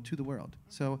information available to the world.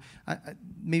 So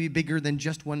maybe bigger than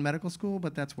just one medical school,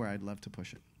 but that's where I'd love to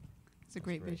push it. It's a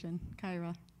great vision.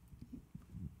 Kyra.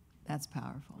 That's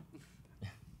powerful.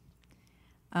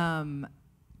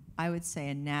 I would say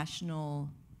a national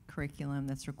curriculum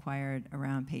that's required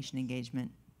around patient engagement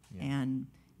and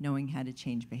knowing how to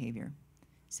change behavior.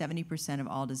 70% of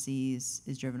all disease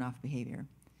is driven off behavior.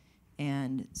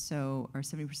 And so, or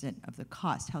 70% of the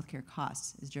cost, healthcare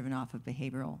costs, is driven off of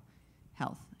behavioral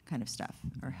health kind of stuff,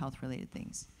 or health-related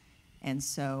things. And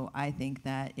so I think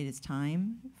that it is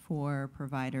time for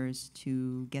providers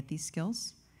to get these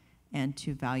skills and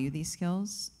to value these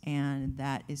skills, and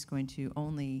that is going to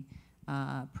only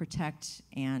protect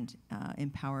and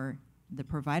empower the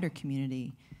provider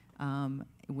community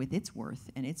with its worth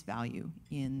and its value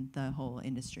in the whole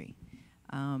industry.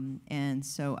 And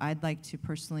so I'd like to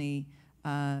personally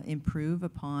improve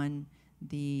upon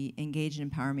the Engage and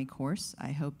Empower Me course.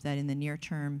 I hope that in the near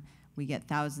term we get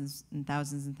thousands and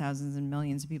thousands and thousands and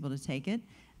millions of people to take it.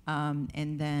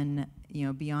 And then, you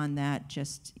know, beyond that,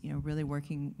 just, you know, really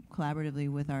working collaboratively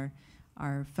with our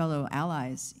fellow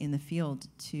allies in the field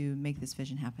to make this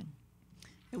vision happen.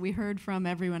 We heard from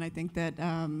everyone, I think, that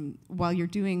while you're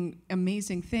doing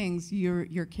amazing things,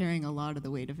 you're carrying a lot of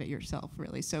the weight of it yourself,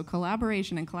 really. So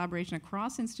collaboration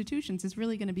across institutions is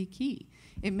really going to be key.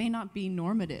 It may not be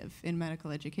normative in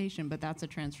medical education, but that's a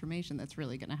transformation that's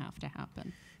really going to have to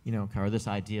happen. You know, Kara, this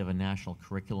idea of a national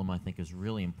curriculum, I think, is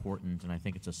really important, and I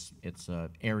think it's a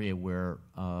area where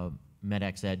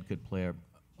MedX Ed could play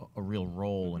a real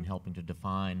role in helping to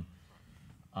define,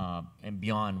 and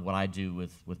beyond what I do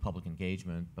with public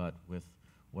engagement, but with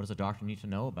what does a doctor need to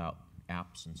know about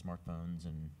apps and smartphones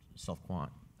and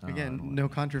self-quant. Again, no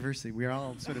controversy. We're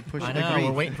all sort of pushing. I know, agree.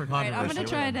 we're waiting for Right,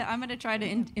 controversy. I'm going to try to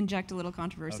inject a little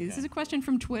controversy. Okay. This is a question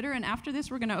from Twitter, and after this,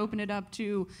 we're going to open it up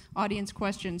to audience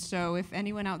questions. So if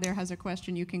anyone out there has a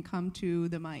question, you can come to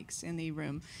the mics in the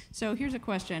room. So here's a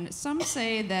question. Some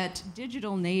say that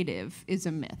digital native is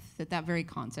a myth, that very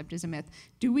concept is a myth.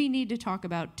 Do we need to talk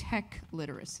about tech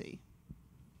literacy?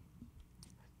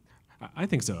 I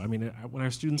think so. I mean, when our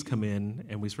students come in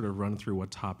and we sort of run through what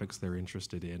topics they're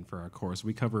interested in for our course,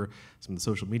 we cover some of the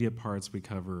social media parts, we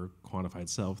cover quantified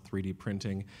self, 3D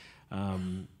printing.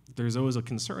 There's always a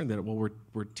concern that, well,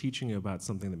 we're teaching about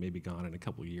something that may be gone in a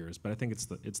couple of years, but I think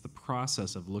it's the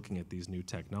process of looking at these new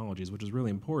technologies, which is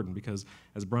really important because,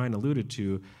 as Brian alluded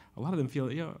to, a lot of them feel,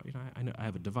 I know I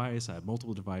have a device, I have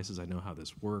multiple devices, I know how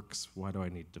this works, why do I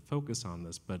need to focus on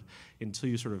this? But until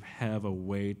you sort of have a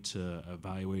way to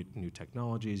evaluate new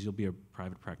technologies, you'll be a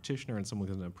private practitioner and someone's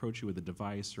going to approach you with a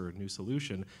device or a new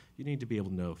solution, you need to be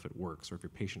able to know if it works, or if your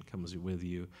patient comes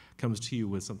to you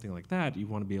with something like that, you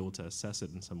want to be able to assess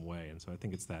it in some way. And so I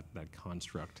think it's that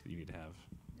construct that you need to have.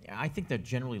 Yeah, I think they're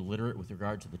generally literate with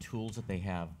regard to the tools that they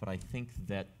have, but I think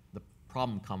that the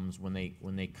problem comes when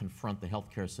they confront the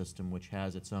healthcare system, which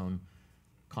has its own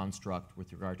construct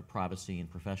with regard to privacy and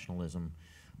professionalism.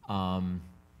 Howard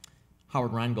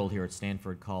Rheingold here at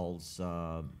Stanford calls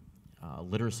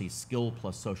literacy skill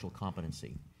plus social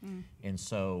competency. And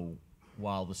so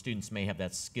while the students may have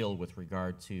that skill with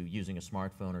regard to using a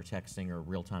smartphone or texting or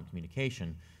real-time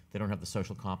communication, they don't have the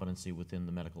social competency within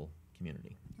the medical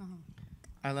community.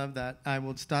 I love that. I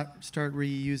will start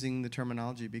reusing the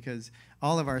terminology because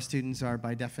all of our students are,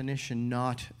 by definition,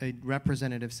 not a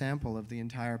representative sample of the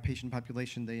entire patient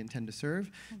population they intend to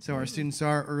serve. Absolutely. So our students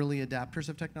are early adapters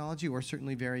of technology, or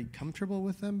certainly very comfortable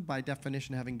with them, by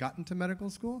definition, having gotten to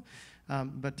medical school.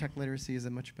 But tech literacy is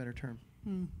a much better term.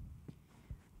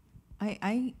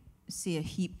 I see a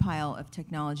heap pile of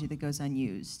technology that goes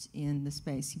unused in the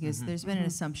space because there's been an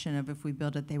assumption of if we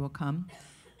build it, they will come.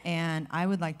 And I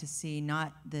would like to see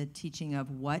not the teaching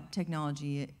of what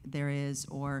technology there is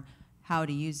or how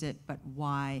to use it, but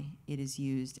why it is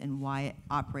used and why it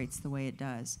operates the way it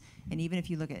does. And even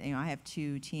if you look at, I have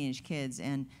 2 teenage kids,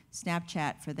 and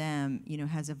Snapchat for them,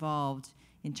 has evolved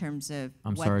in terms of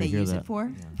what they use it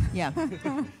for. Yeah.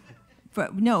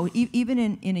 No, even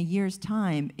in a year's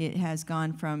time, it has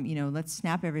gone from, let's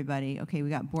snap everybody, okay,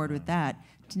 we got bored with that,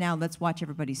 to now let's watch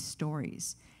everybody's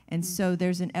stories. And so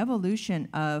there's an evolution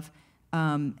of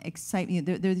excitement.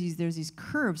 There's these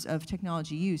curves of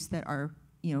technology use that are,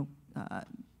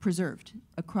 preserved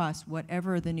across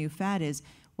whatever the new fad is.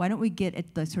 Why don't we get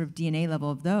at the sort of DNA level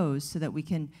of those so that we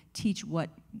can teach what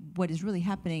is really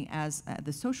happening as at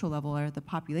the social level or at the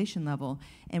population level,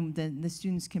 and then the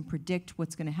students can predict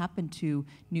what's going to happen to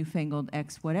newfangled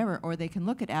X whatever, or they can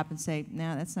look at app and say,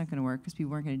 nah, that's not going to work because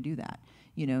people weren't going to do that.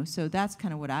 So that's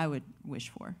kind of what I would wish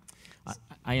for.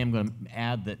 I am going to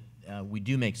add that we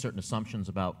do make certain assumptions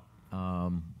about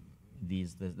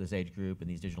this age group and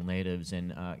these digital natives,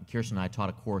 and Kirsten and I taught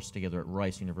a course together at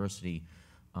Rice University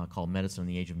called Medicine in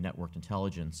the Age of Networked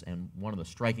Intelligence, and one of the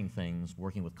striking things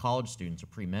working with college students or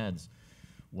pre-meds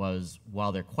was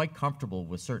while they're quite comfortable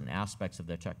with certain aspects of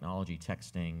their technology,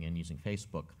 texting and using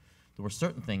Facebook, there were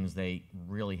certain things they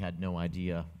really had no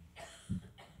idea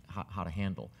how to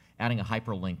handle. Adding a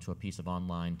hyperlink to a piece of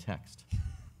online text.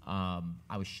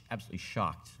 I was absolutely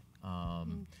shocked.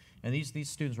 And these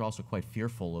students are also quite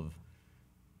fearful of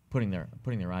putting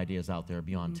their ideas out there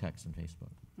beyond text and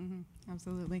Facebook.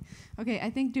 Absolutely. Okay, I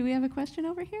think, do we have a question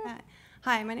over here?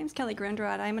 Hi, my name is Kelly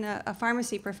Grindrad. I'm a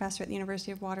pharmacy professor at the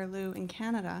University of Waterloo in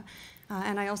Canada,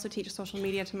 and I also teach social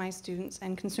media to my students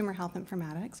and consumer health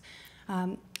informatics.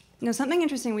 Something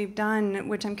interesting we've done,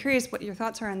 which I'm curious what your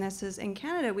thoughts are on this, is in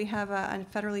Canada we have a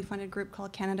federally funded group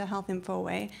called Canada Health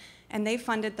Infoway, and they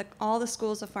funded all the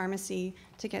schools of pharmacy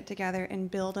to get together and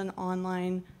build an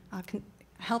online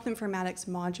health informatics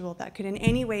module that could in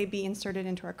any way be inserted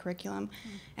into our curriculum.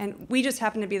 And we just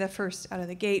happen to be the first out of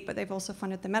the gate, but they've also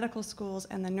funded the medical schools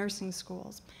and the nursing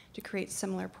schools to create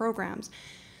similar programs.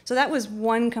 So that was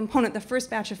one component. The first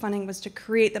batch of funding was to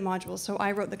create the modules. So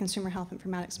I wrote the consumer health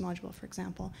informatics module, for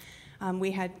example.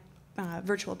 We had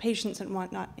virtual patients and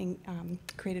whatnot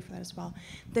created for that as well.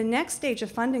 The next stage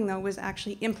of funding, though, was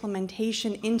actually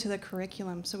implementation into the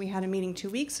curriculum. So we had a meeting 2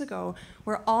 weeks ago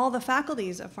where all the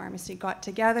faculties of pharmacy got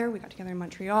together. We got together in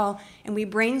Montreal, and we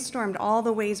brainstormed all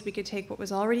the ways we could take what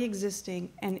was already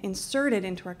existing and insert it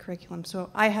into our curriculum. So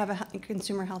I have a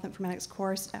consumer health informatics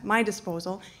course at my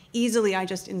disposal. Easily, I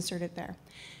just insert it there.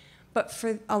 But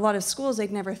for a lot of schools,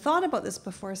 they'd never thought about this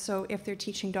before, so if they're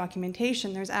teaching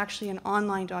documentation, there's actually an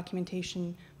online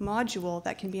documentation module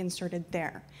that can be inserted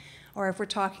there. Or if we're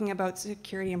talking about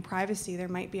security and privacy, there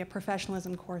might be a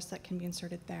professionalism course that can be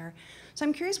inserted there. So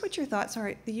I'm curious what your thoughts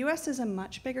are. The US is a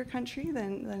much bigger country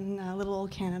than little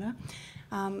old Canada,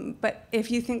 but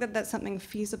if you think that that's something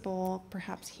feasible,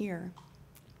 perhaps here.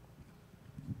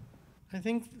 I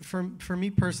think for me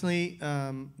personally,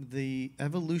 the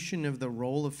evolution of the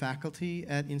role of faculty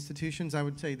at institutions, I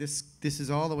would say this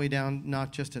is all the way down,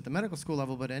 not just at the medical school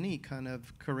level, but any kind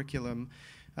of curriculum.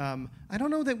 I don't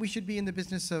know that we should be in the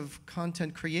business of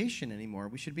content creation anymore.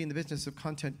 We should be in the business of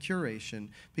content curation,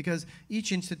 because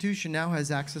each institution now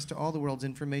has access to all the world's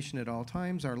information at all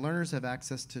times. Our learners have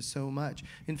access to so much.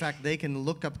 In fact, they can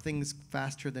look up things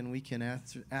faster than we can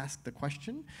ask the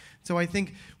question. So I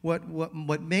think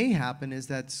what may happen is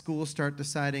that schools start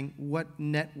deciding what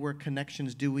network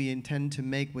connections do we intend to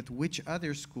make with which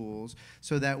other schools,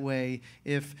 so that way,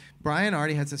 if Brian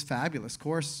already has this fabulous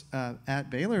course at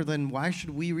Baylor, then why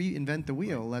should we reinvent the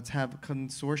wheel? Let's have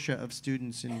consortia of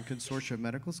students in consortia of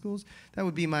medical schools. That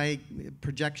would be my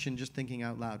projection, just thinking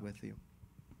out loud with you.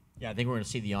 Yeah, I think we're going to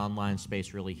see the online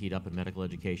space really heat up in medical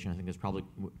education. I think there's probably,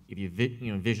 if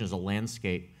you envision as a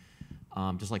landscape,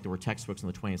 just like there were textbooks in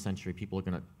the 20th century, people are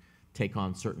going to take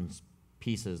on certain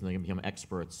pieces and they're going to become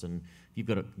experts. And you've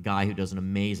got a guy who does an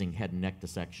amazing head and neck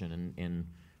dissection, and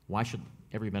why should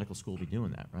every medical school be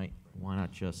doing that, right? Why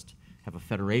not just have a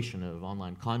federation of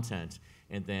online content,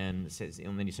 and then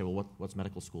you say, well, what's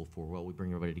medical school for? Well, we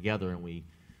bring everybody together and we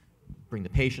bring the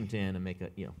patient in and make a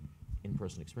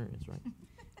in-person experience, right?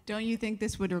 Don't you think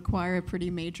this would require a pretty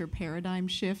major paradigm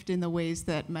shift in the ways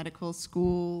that medical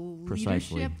school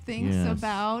leadership thinks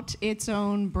about its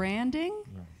own branding?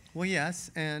 Yeah. Well,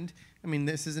 yes, and I mean,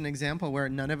 this is an example where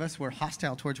none of us were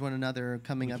hostile towards one another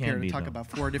coming up here to talk about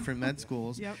 4 different med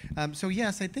schools. Yep. So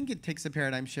yes, I think it takes a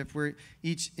paradigm shift where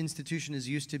each institution is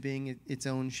used to being its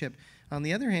own ship. On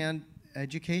the other hand,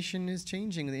 education is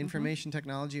changing. The information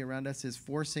technology around us is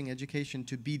forcing education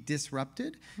to be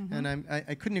disrupted. And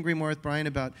I couldn't agree more with Brian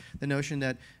about the notion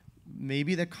that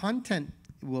maybe the content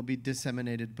will be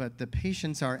disseminated, but the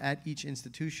patients are at each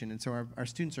institution, and so our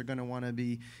students are going to want to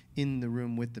be in the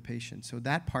room with the patient. So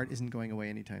that part isn't going away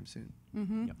anytime soon.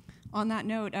 Yep. On that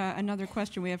note, another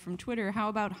question we have from Twitter: how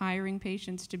about hiring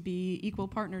patients to be equal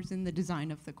partners in the design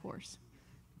of the course?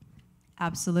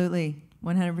 Absolutely,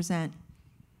 100%.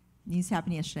 Needs to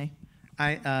happen yesterday.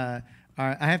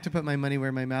 I have to put my money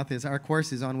where my mouth is. Our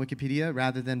course is on Wikipedia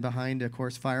rather than behind a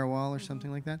course firewall or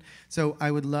something like that. So I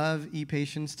would love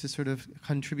ePatients to sort of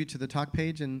contribute to the talk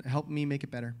page and help me make it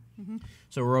better.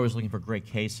 So we're always looking for great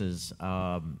cases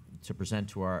to present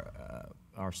to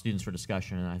our students for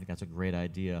discussion, and I think that's a great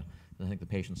idea. I think the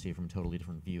patients see it from a totally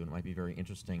different view, and it might be very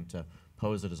interesting to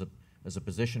pose it as a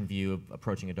position view of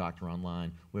approaching a doctor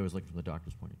online. We always look from the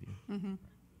doctor's point of view.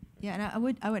 Yeah,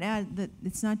 and I would add that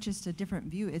it's not just a different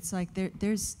view. It's like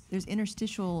there's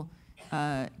interstitial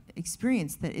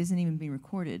experience that isn't even being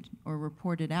recorded or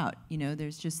reported out.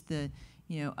 There's just the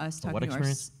us talking what to our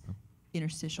experience?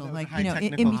 Interstitial, That was like a high in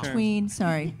technical between.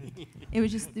 Sorry, it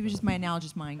was just my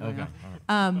analogous mind going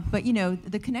off. But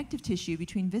the connective tissue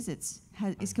between visits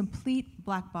is complete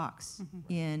black box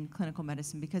in clinical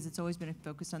medicine because it's always been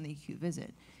focused on the acute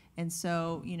visit, and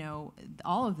so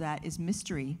all of that is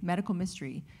mystery, medical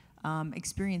mystery.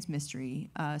 Experience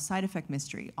mystery, side effect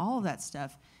mystery, all of that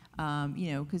stuff,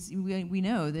 because we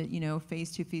know that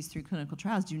phase 2, phase 3 clinical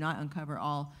trials do not uncover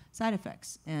all side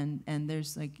effects, and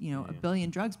there's a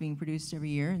billion drugs being produced every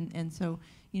year, and so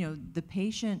the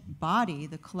patient body,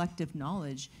 the collective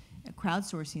knowledge,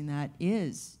 crowdsourcing that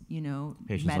is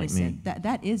Patients medicine. like me.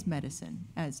 That is medicine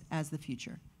as the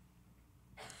future.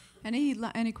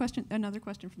 Any question? Another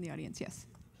question from the audience? Yes.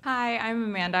 Hi, I'm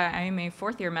Amanda. I am a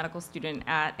 4th-year medical student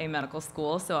at a medical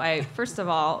school. So I, first of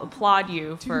all, applaud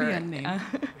you for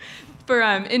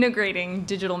integrating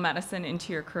digital medicine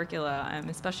into your curricula,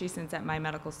 especially since at my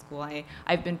medical school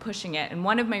I've been pushing it. And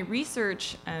one of my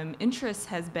research interests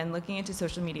has been looking into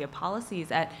social media policies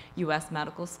at U.S.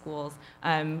 medical schools.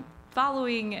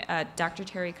 following Dr.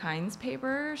 Terry Kine's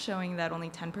paper showing that only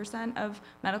 10% of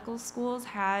medical schools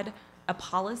had a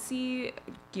policy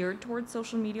geared towards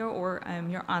social media or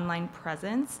your online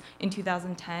presence in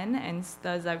 2010, and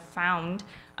thus I've found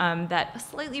that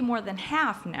slightly more than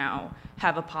half now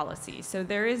have a policy. So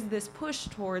there is this push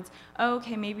towards, oh,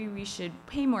 okay, maybe we should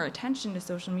pay more attention to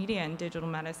social media and digital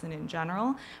medicine in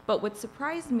general. But what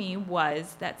surprised me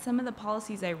was that some of the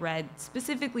policies I read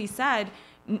specifically said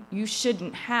you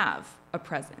shouldn't have a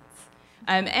presence.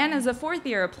 And as a fourth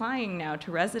year applying now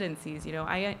to residencies, you know,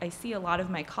 I see a lot of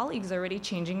my colleagues already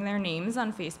changing their names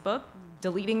on Facebook,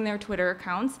 deleting their Twitter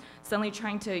accounts, suddenly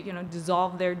trying to, you know,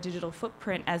 dissolve their digital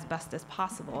footprint as best as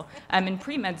possible. And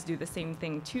pre-meds do the same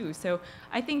thing too. So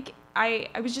I think I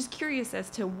was just curious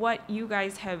as to what you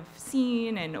guys have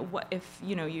seen and what if,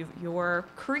 you know, your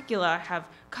curricula have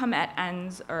come at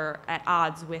ends or at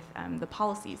odds with the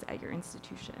policies at your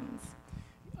institutions.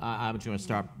 I'm just going to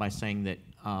start by saying that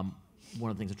one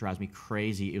of the things that drives me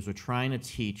crazy is we're trying to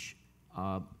teach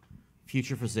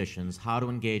future physicians how to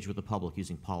engage with the public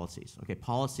using policies. Okay,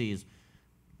 policies,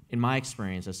 in my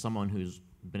experience, as someone who's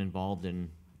been involved in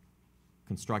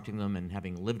constructing them and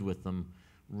having lived with them,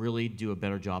 really do a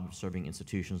better job of serving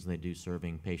institutions than they do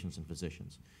serving patients and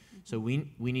physicians. So we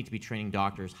need to be training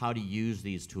doctors how to use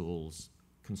these tools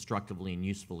constructively and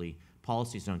usefully.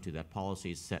 Policies don't do that.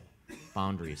 Policies set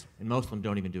boundaries, and most of them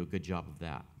don't even do a good job of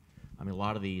that. I mean, a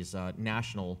lot of these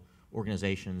national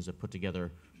organizations that put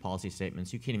together policy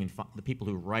statements, you can't even find, the people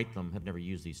who write them have never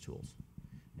used these tools.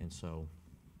 And so.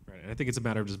 Right, and I think it's a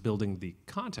matter of just building the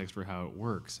context for how it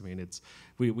works. I mean,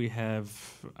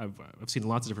 I've seen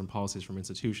lots of different policies from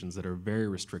institutions that are very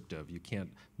restrictive. You can't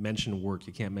mention work,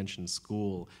 you can't mention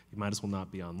school, you might as well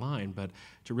not be online, but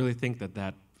to really think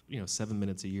that 7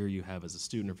 minutes a year you have as a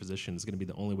student or physician is going to be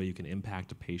the only way you can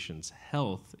impact a patient's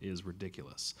health is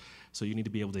ridiculous. So you need to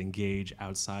be able to engage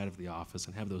outside of the office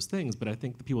and have those things, but I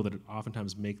think the people that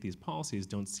oftentimes make these policies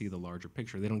don't see the larger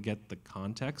picture. They don't get the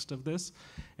context of this,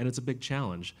 and it's a big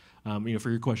challenge. For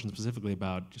your question specifically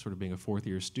about sort of being a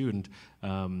fourth-year student,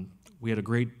 we had a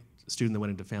great student that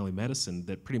went into family medicine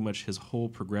that pretty much his whole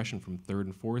progression from third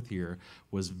and fourth year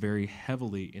was very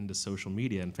heavily into social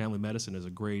media, and family medicine is a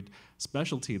great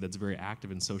specialty that's very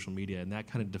active in social media, and that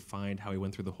kind of defined how he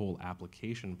went through the whole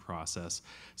application process.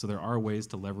 So there are ways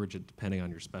to leverage it depending on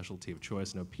your specialty of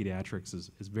choice. I know pediatrics is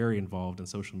very involved in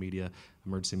social media.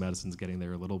 Emergency medicine's getting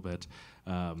there a little bit.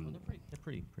 They're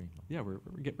pretty. Yeah, we're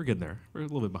getting there. We're a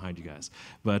little bit behind you guys,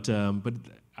 but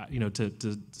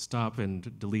to stop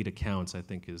and delete accounts, I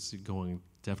think, is going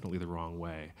definitely the wrong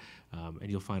way. And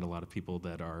you'll find a lot of people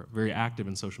that are very active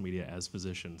in social media as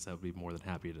physicians that would be more than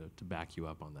happy to back you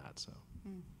up on that. So.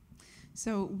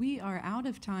 So we are out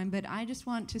of time, but I just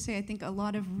want to say I think a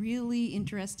lot of really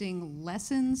interesting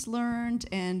lessons learned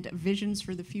and visions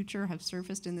for the future have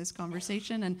surfaced in this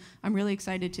conversation, and I'm really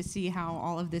excited to see how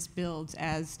all of this builds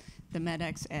as the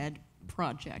MedX Ed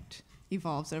project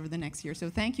evolves over the next year. So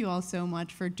thank you all so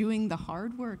much for doing the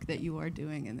hard work that you are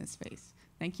doing in this space.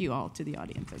 Thank you all to the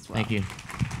audience as well. Thank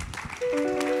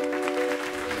you.